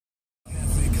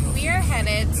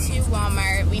headed to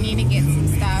Walmart. We need to get some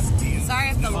stuff. Sorry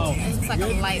if it's like a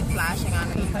light flashing on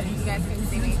me, but you guys can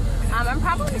see me. I'm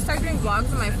probably going to start doing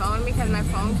vlogs on my phone because my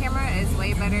phone camera is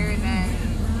way better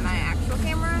than my actual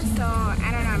camera. So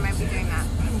I don't know, I might be doing that.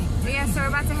 But yeah, so we're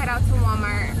about to head out to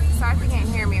Walmart. Sorry if you can't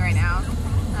hear me right now.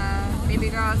 Baby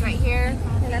girl is right here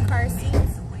in her car seat.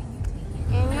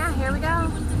 And yeah, here we go.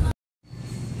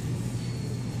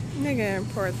 Nigga,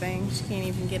 poor thing. She can't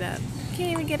even get up.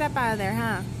 Can't even get up out of there,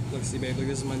 huh? Look, see, babe. Look,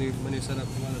 this is my new setup.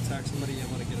 I want to attack somebody. I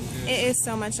want to get them good. It is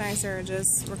so much nicer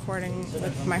just recording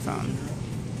with my phone.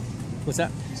 What's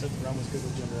that? You said the rum was good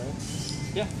with ginger ale?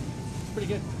 Yeah, it's pretty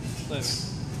good.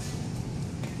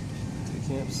 Two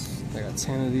camps. I got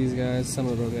 10 of these guys. Some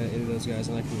of those guys, 8 of those guys,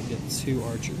 and I can get 2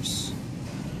 archers.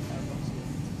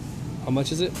 How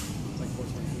much is it? It's like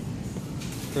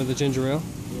 $4.20 for the ginger ale.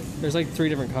 Yeah. There's like 3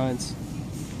 different kinds.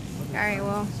 All right,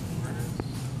 well,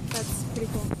 that's pretty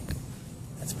cool.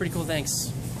 That's pretty cool.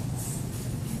 Thanks.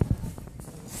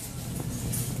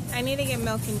 I need to get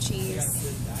milk and cheese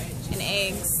and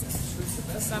eggs.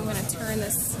 So I'm gonna turn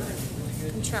this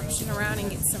contraption around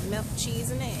and get some milk, cheese,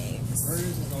 and eggs.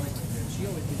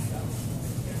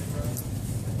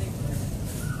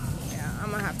 Yeah, I'm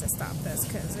gonna have to stop this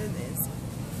because it is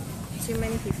too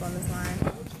many people in this line.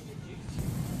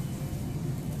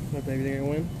 What, baby, they're gonna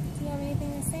win? Do you have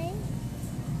anything to say?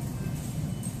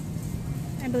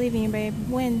 I believe in you, babe.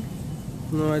 Win.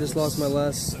 No, I just lost my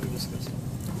last.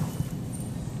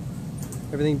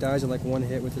 Everything dies in like 1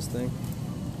 hit with this thing.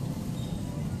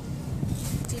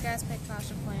 Do you guys pick Clash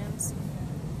of Clans?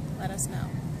 Let us know.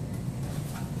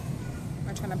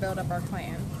 We're trying to build up our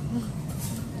clan.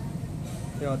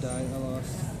 They all died. I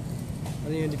lost. I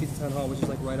didn't even defeat the town hall, which is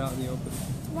like right out in the open.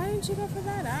 Why didn't you go for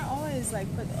that? I always like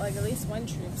put like at least one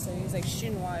troop, so he's like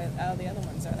shooting while all the other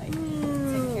ones are like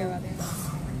taking care of others.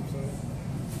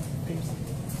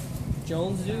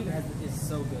 Jones, dude, is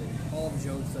so good. All of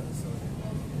Jones stuff is so good.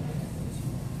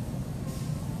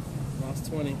 Lost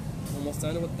 20. Almost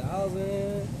down to 1,000.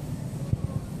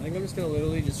 I think I'm just gonna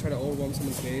literally just try to overwhelm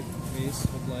someone's base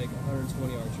with like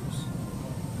 120 archers.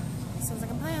 Sounds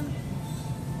like a plan.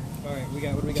 Alright,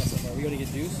 what do we got so far? We gonna get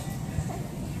juice?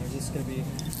 Or is this gonna be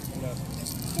enough?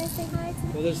 Can I say hi to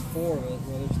you? Well, there's 4 of us.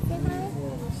 Well, there's 4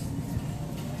 of us.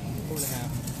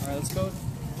 4.5. Alright, let's go.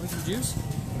 Want some juice?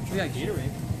 We got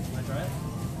Gatorade. Wanna try it?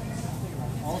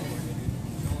 All of them.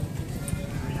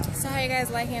 So how you guys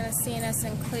liking seeing us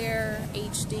in clear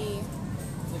HD?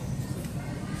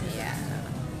 Yeah.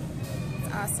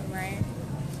 It's awesome, right?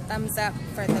 Thumbs up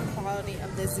for the quality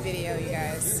of this video, you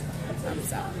guys.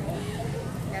 Thumbs up.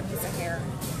 I got a piece of hair.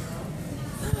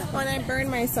 When I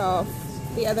burned myself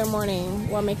the other morning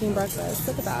while making breakfast.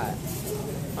 Look at that.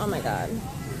 Oh my god.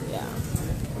 Yeah.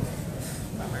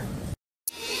 Bummer.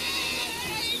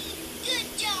 Good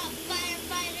job,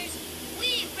 firefighters.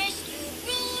 We rescued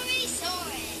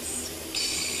Rory-saurus.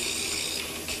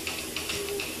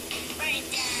 Write it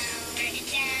down, write it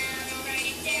down, write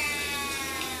it down.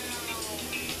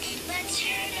 Let's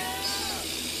turn up.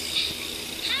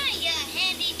 Hiya,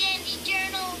 handy dandy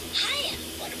journal. Hiya,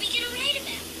 what are we gonna write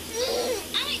about?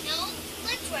 I know.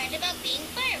 Let's write about being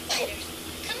firefighters.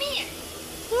 Come here.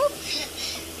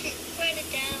 Write it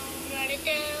down, write it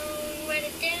down, write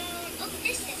it down. Oh,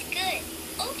 this is good.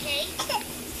 Okay.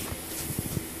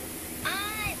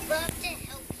 I love to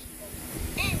help people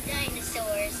and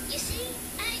dinosaurs. You see,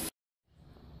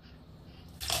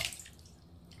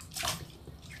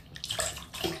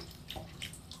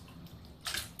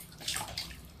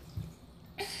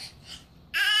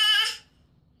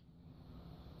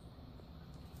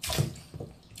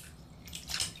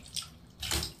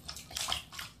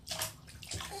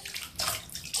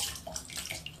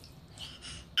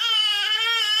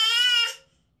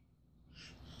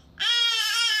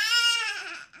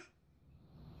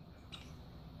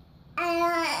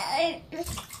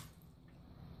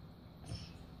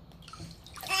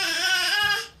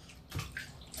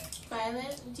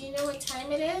 Violet, do you know what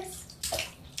time it is?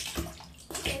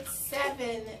 It's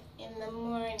 7 in the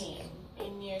morning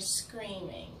and you're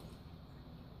screaming.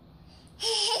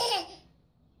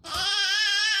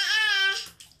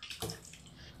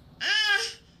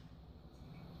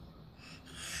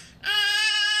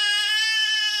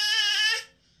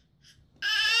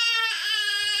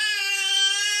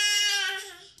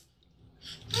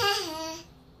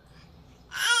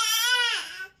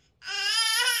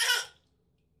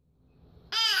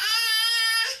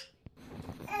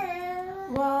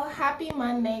 Well, happy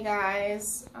Monday,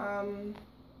 guys.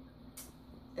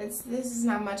 This is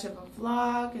not much of a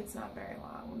vlog. It's not very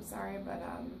long. I'm sorry, but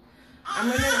I'm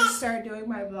gonna just start doing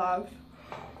my vlog.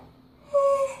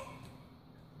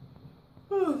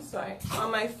 Oh, sorry,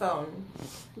 on my phone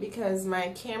because my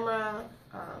camera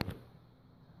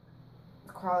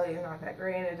quality is not that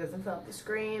great and it doesn't fill up the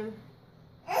screen.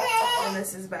 And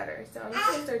this is better. So I'm just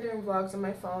gonna start doing vlogs on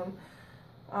my phone.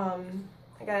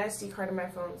 I got an SD card on my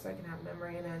phone so I can have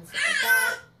memory in it and stuff like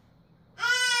that.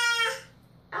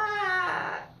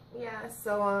 Yeah,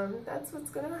 so that's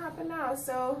what's gonna happen now.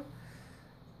 So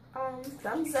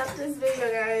thumbs up this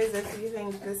video, guys, if you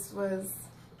think this was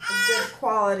a good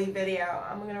quality video.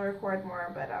 I'm gonna record more,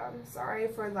 but sorry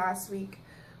for last week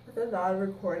with the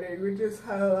non-recording. We just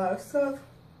had a lot of stuff.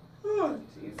 Oh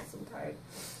Jesus, I'm tired.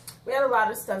 We had a lot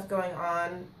of stuff going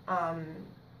on,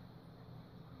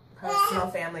 personal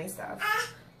family stuff.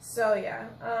 So yeah,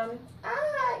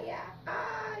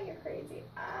 you're crazy.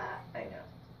 I know.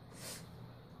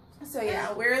 So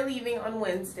yeah, we're leaving on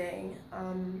Wednesday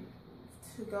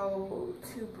to go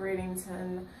to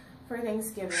Bradenton for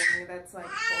Thanksgiving. That's like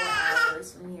 4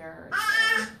 hours from here.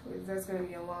 So that's gonna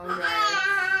be a long drive.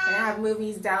 And I have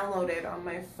movies downloaded on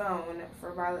my phone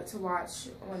for Violet to watch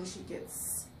when she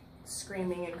gets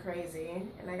screaming and crazy,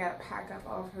 and I gotta pack up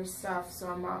all of her stuff, so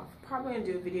I'm probably gonna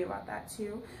do a video about that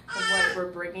too, of what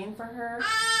we're bringing for her,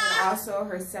 and also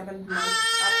her 7th month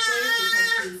update,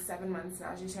 because she's 7 months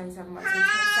now. She turned 7 months on the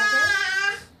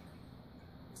 22nd.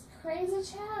 Crazy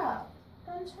child.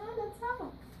 I'm trying to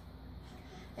talk.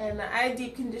 And I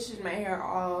deep conditioned my hair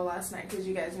all last night, because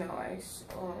you guys know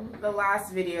the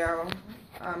last video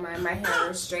my hair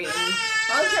was straightened.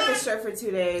 I only kept it straight for 2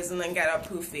 days and then got up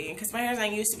poofy, because my hair's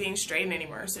not used to being straightened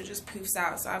anymore, so it just poofs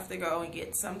out. So I have to go and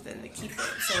get something to keep it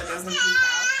so it doesn't poof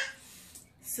out.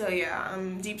 So yeah,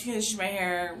 I'm deep conditioned my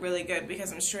hair really good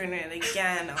because I'm straightening it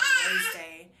again on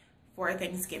Wednesday for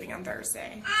Thanksgiving on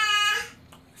Thursday.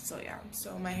 So yeah,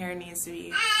 so my hair needs to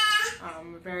be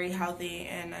very healthy,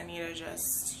 and I need to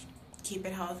just keep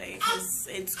it healthy because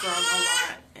it's grown a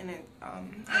lot and it I don't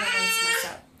want to mess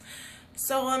up.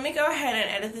 So let me go ahead and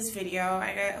edit this video.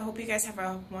 I hope you guys have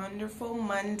a wonderful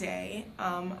Monday.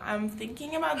 I'm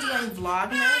thinking about doing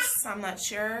Vlogmas. I'm not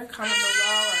sure. Comment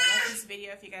below or like this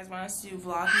video if you guys want us to do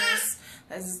Vlogmas.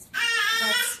 That's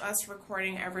us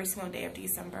recording every single day of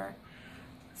December.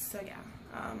 So yeah,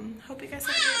 hope you guys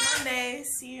have a good Monday.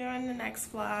 See you in the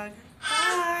next vlog.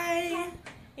 Bye.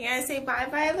 You guys say bye,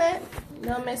 Violet?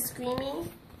 No miss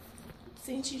screaming?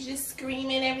 Since you just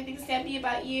screaming, everything's gonna be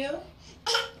about you.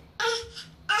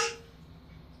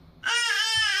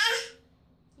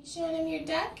 You showing him your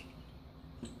duck?